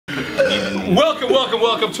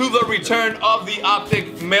Welcome to the return of the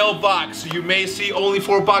OpTic mailbox. You may see only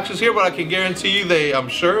 4 boxes here, but I can guarantee you they, I'm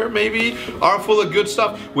sure, maybe, are full of good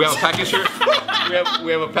stuff. We have a package here.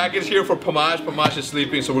 we have a package here for Pamaj. Pamaj is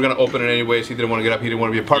sleeping, so we're gonna open it anyways. He didn't want to get up. He didn't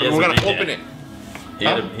want to be a part of it. We're gonna open it.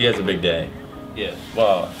 He has a big day. Yeah.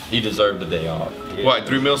 Well, he deserved the day off. What?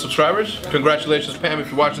 3 million subscribers? Congratulations, Pam, if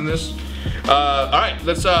you're watching this. All right,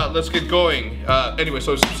 let's get going. Anyway,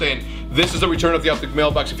 so as I'm saying, this is the return of the OpTic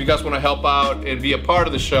mailbox. If you guys want to help out and be a part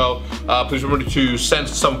of the show, please remember to send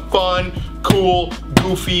some fun, cool,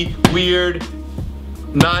 goofy, weird,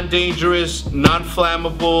 non-dangerous,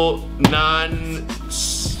 non-flammable,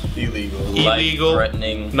 illegal,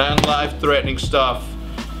 non-life-threatening stuff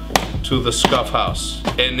to the Scuff House.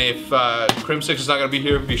 And if Crim 6 is not gonna be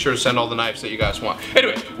here, be sure to send all the knives that you guys want.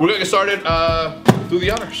 Anyway, we're gonna get started. Do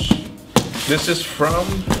the honors. This is from,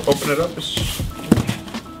 open it up. You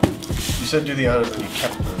said do the honors and you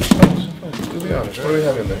kept them. Do the honors. What do we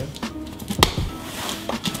have in there?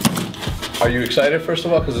 Are you excited, first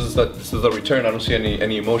of all? Because this is the return. I don't see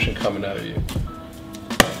any emotion coming out of you.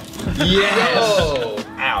 Yes! Oh.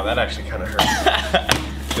 Ow, that actually kind of hurt.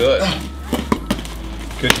 Good.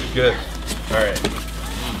 Good. All right.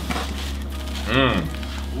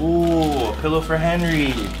 Ooh, a pillow for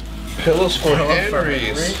Henry. Pillows for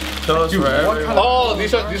Henry's. Pillows for Henry. Oh,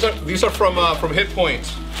 these are from Hit Point.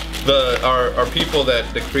 Our people that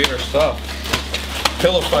create our stuff.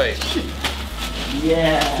 Pillow fight.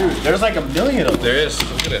 Yeah. Dude, there's like a million of them. There is.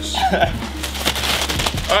 Look at this.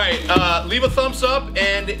 All right, leave a thumbs up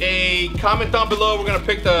and a comment down below. We're gonna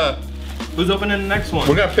pick the. Who's opening the next one?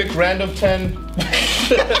 We're gonna pick random 10.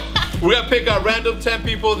 We're gonna pick random 10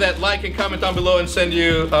 people that like and comment down below and send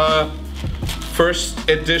you first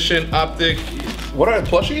edition OpTic. What are the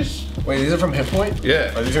plushies? Wait, these are from Hit Point?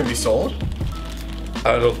 Yeah. Are these gonna be sold?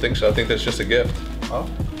 I don't think so. I think that's just a gift. Oh.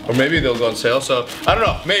 Or maybe they'll go on sale. So I don't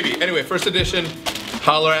know. Maybe. Anyway, first edition.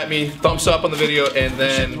 Holler at me. Thumbs up on the video, and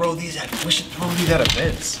then. We should throw these at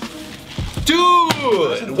events.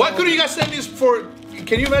 Dude, what could you guys send these for?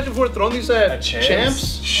 Can you imagine if we're throwing these at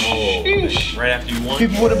champs? Oh, right after you won.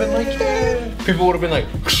 People would have been like, yeah. People would have been like,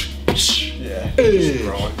 yeah.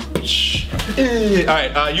 All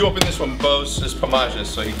right, you open this one, Bose. This is Pamaj's,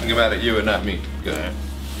 so he can get mad at you and not me. Good. Right.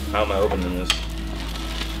 How am I opening this?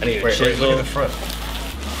 I need a Wait, chisel. look at the front.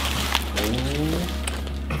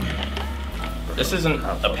 Ooh. This isn't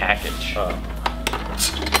a package.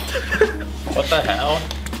 What the hell?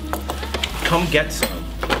 Come get some.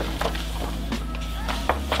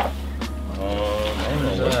 I don't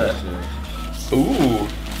know what this is. Ooh.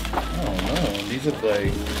 I don't know. These look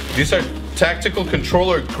like. These are tactical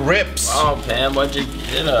controller grips. Oh, Pam, what'd you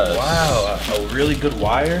get us? Wow, a really good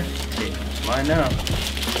wire. Okay, it's mine now.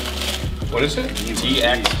 What is it?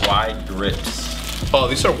 TXY grips. Oh,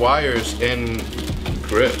 these are wires and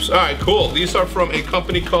grips. All right, cool. These are from a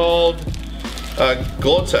company called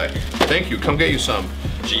Glowtech. Thank you. Come get you some.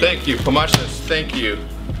 Thank you. Pamaj says thank you.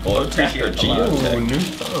 Glowtech or Ooh, Geotech? new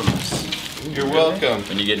thumbs. You're welcome.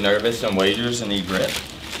 When you get nervous and wagers and need grip.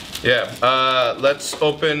 Yeah. Let's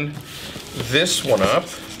open this one up.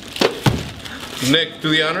 Nick, do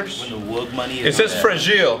the honors. When the wood money is. It says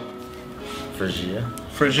fragile. Fragile?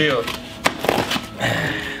 Fragile.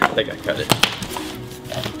 I think I cut it.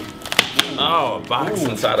 Oh, a box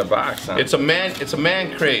inside a box, huh? It's a man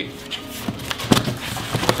crate.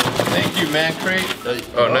 Thank you, man crate.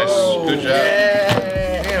 Oh, nice. Good job.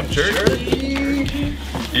 Yeah. Damn, jerky.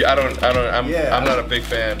 Yeah, I'm not a big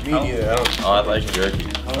fan. Me neither. Oh, I like jerky.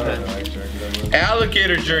 I don't like jerky.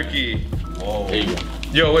 Alligator jerky. Whoa. There you go.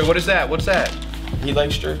 Yo, wait, what is that? What's that? He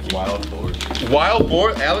likes jerky. Wild boar. Wild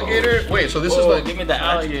boar? Alligator? Wait, so this is like Give me the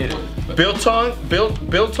alligator.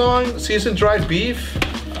 biltong, seasoned dried beef?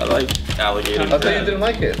 I like alligator. I thought you didn't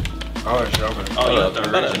like it. Oh, sure. Okay. Oh, you got the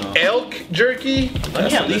original. Elk jerky?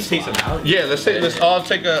 Let me at least taste some alligator. Yeah, let's all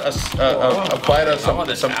take a bite of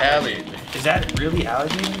some alligator. Is that really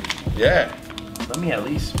alligator? Yeah. Let me at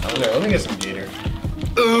least. Okay, let me get some gator.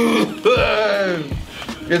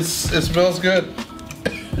 It smells good.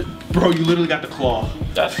 Bro, you literally got the claw.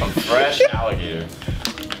 That's some fresh alligator.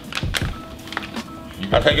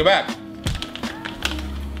 I'll take it back.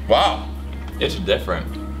 Wow. It's different.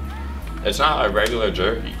 It's not a regular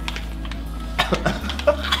jerky.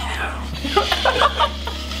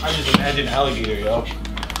 I just imagine alligator, yo.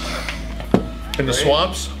 In the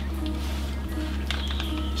swamps?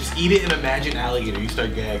 Just eat it and imagine alligator. You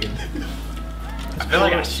start gagging. I feel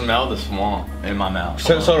like I smell the swamp in my mouth.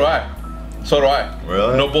 So do I. So do I.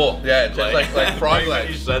 Really? No bull. Yeah, it tastes like frog You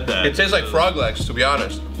legs. said that. It tastes like frog legs, to be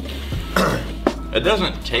honest. It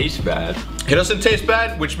doesn't taste bad. It doesn't taste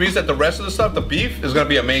bad, which means that the rest of the stuff, the beef, is gonna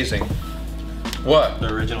be amazing. What?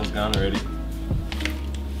 The original's gone already.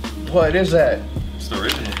 What is that? It's the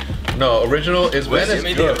original. No, original is Wait, venison. you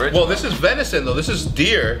made the original? Well, this is venison though. This is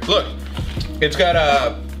deer. Look, it's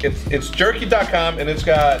got it's jerky.com and it's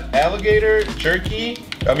got alligator jerky.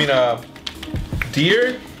 I mean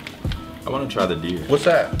deer. I want to try the deer. What's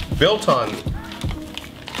that? Built on.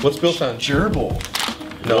 What's built on? Gerbil.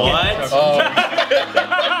 No. What? Oh.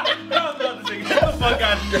 Fuck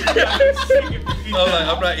out.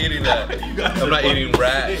 I'm not eating that. I'm not eating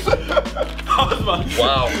rat.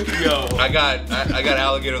 Wow. Yo. I got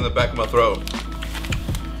alligator in the back of my throat.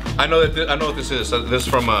 I know that. I know what this is. This is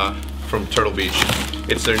from Turtle Beach.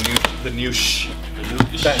 It's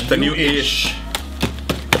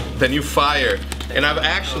the new fire. And I've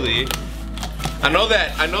actually, I know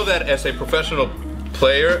that as a professional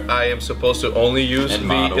player, I am supposed to only use And the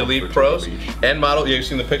model Elite for Pros Turtle Beach. and model. Yeah, you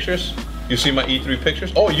seen the pictures? You see my E3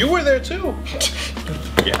 pictures? Oh, you were there too.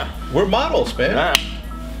 Yeah. We're models, man. Ah.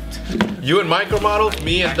 You and Mike are models.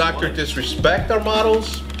 Me and Dr. Disrespect are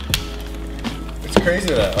models. It's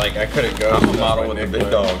crazy that like I couldn't go. I'm a model with the big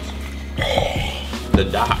dogs. The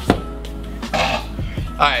doc.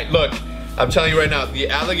 All right, look. I'm telling you right now, the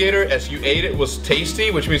alligator, as you ate it, was tasty,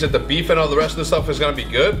 which means that the beef and all the rest of the stuff is gonna be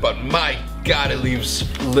good. But my God, it leaves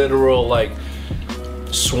literal like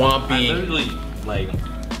swampy. I literally my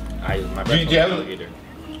breath Do you have- alligator.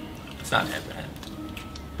 It's not that bad.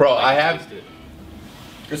 Bro, I have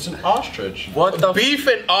It's an ostrich. What the beef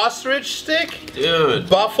and ostrich stick, dude?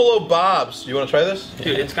 Buffalo Bob's. You want to try this?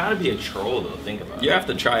 Dude, it's gotta be a troll though. Think about it. You have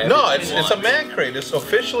to try it. No, it's a man crate. It's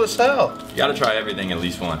official as hell. You gotta try everything at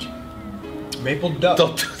least once. Maple duck.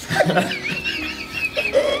 Don't do that.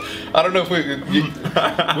 I don't know if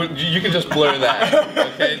you can just blur that.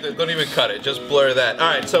 Okay, don't even cut it. Just blur that. All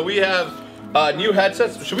right, so we have new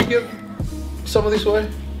headsets. Should we give some of these away?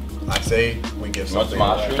 I say we give something.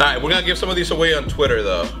 What's away. All right, we're gonna give some of these away on Twitter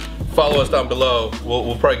though. Follow us down below.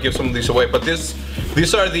 We'll probably give some of these away. But these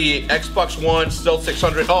are the Xbox One Stealth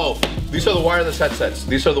 600. Oh, these are the wireless headsets.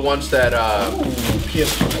 These are the ones that. Ooh,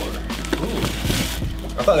 PS4. Ooh.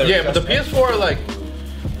 I thought they were Yeah, but the just- PS4 are like.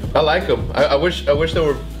 I like them. I wish they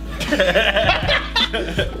were.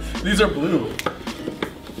 These are blue.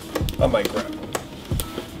 I might grab one.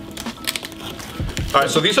 All right,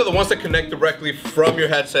 so these are the ones that connect directly from your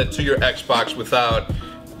headset to your Xbox without.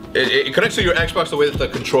 It connects to your Xbox the way that the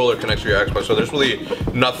controller connects to your Xbox. So there's really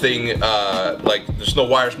nothing like there's no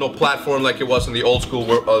wires, no platform like it was in the old school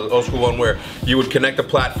one where you would connect the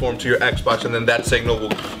platform to your Xbox and then that signal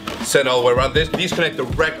will send all the way around. These connect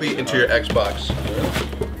directly into your Xbox.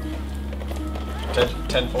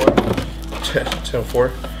 10-4.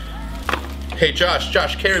 10-4. Hey Josh,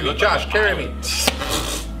 carry me. Josh, carry me.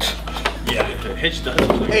 Yeah, Hitch does.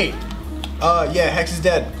 Hey, yeah, Hex is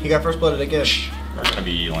dead. He got first blooded again. We're gonna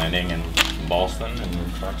be landing in Boston and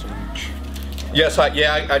Yes,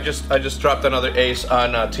 I just dropped another ace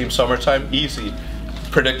on Team Summertime. Easy,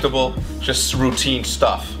 predictable, just routine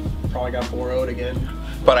stuff. Probably got 4-0'd again.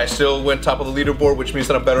 But I still went top of the leaderboard, which means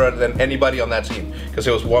that I'm better than anybody on that team because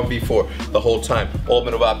it was 1v4 the whole time.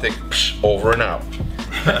 Ultimate of OpTic, over and out.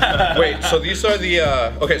 Wait, so these are the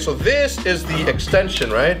okay. So this is the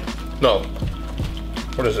extension, right? No.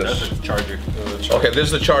 What is this? That's a charger. Okay, this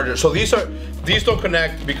is the charger. So these don't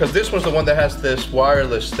connect because this one's the one that has this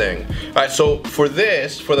wireless thing. All right, so for the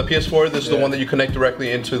PS4, this is the one that you connect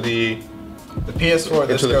directly into the PS4.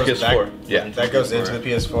 This into the goes PS4. Back, Yeah. that goes into the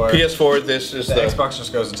PS4. PS4. This is The Xbox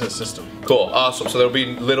just goes into the system. Cool, awesome. So there'll be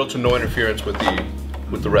little to no interference with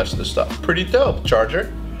the rest of the stuff. Pretty dope,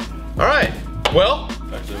 charger. All right. Well,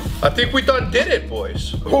 I think we done did it,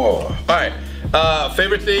 boys. Oh. All right.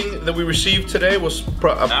 Favorite thing that we received today was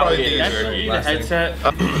probably these. The headset.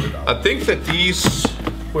 I think that these.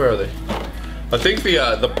 Where are they? I think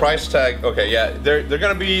the price tag. Okay, yeah, they're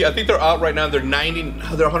gonna be. I think they're out right now. They're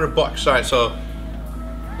 $100. All right, so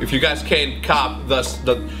if you guys can't cop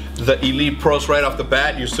the Elite Pros right off the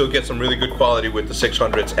bat, you still get some really good quality with the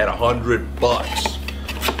 600s at $100.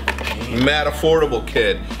 Mad affordable,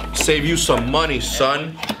 kid. Save you some money,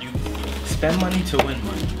 son. You spend money to win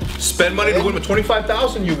money. Spend money to win with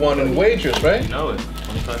 25,000 you won in wagers, right? You know it.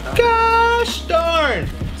 25,000. Gosh darn!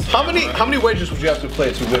 How many wagers would you have to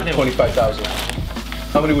play to win 25,000?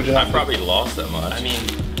 How many would you have? I probably lost that much. I mean,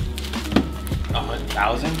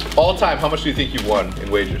 1,000 All time, how much do you think you won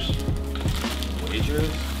in wagers? wagers.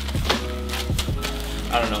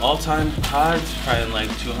 I don't know. All time odds probably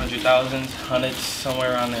like 200,000, hundreds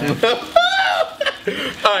somewhere around there.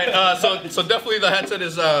 All right, so definitely the headset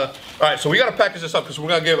is all right. So we gotta package this up because we're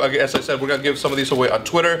gonna give, as I said, we're gonna give some of these away on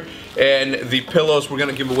Twitter, and the pillows we're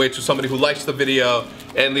gonna give away to somebody who likes the video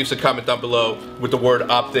and leaves a comment down below with the word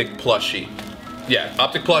OpTic plushie. Yeah,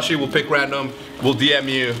 OpTic plushie. We'll pick random. We'll DM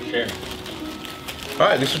you. Sure. All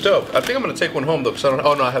right, these are dope. I think I'm gonna take one home though, because I don't.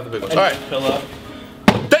 Oh no, I have the big ones. All right. Fill up.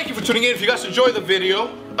 Thank you for tuning in. If you guys enjoyed the video,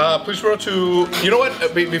 please remember to. You know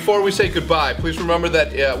what? Before we say goodbye, please remember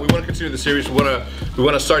that we want to continue the series. We want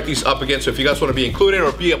to start these up again. So if you guys want to be included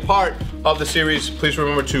or be a part of the series, please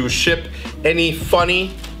remember to ship any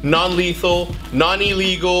funny, non-lethal,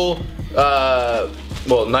 non-illegal.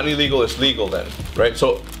 Well, non-illegal is legal then, right?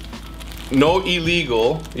 So no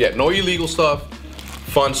illegal. Yeah, no illegal stuff.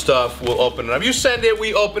 Fun stuff. We'll open it up. You send it,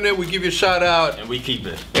 we open it, we give you a shout out, And we keep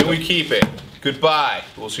it. and we keep it. Goodbye.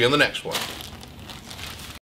 We'll see you on the next one.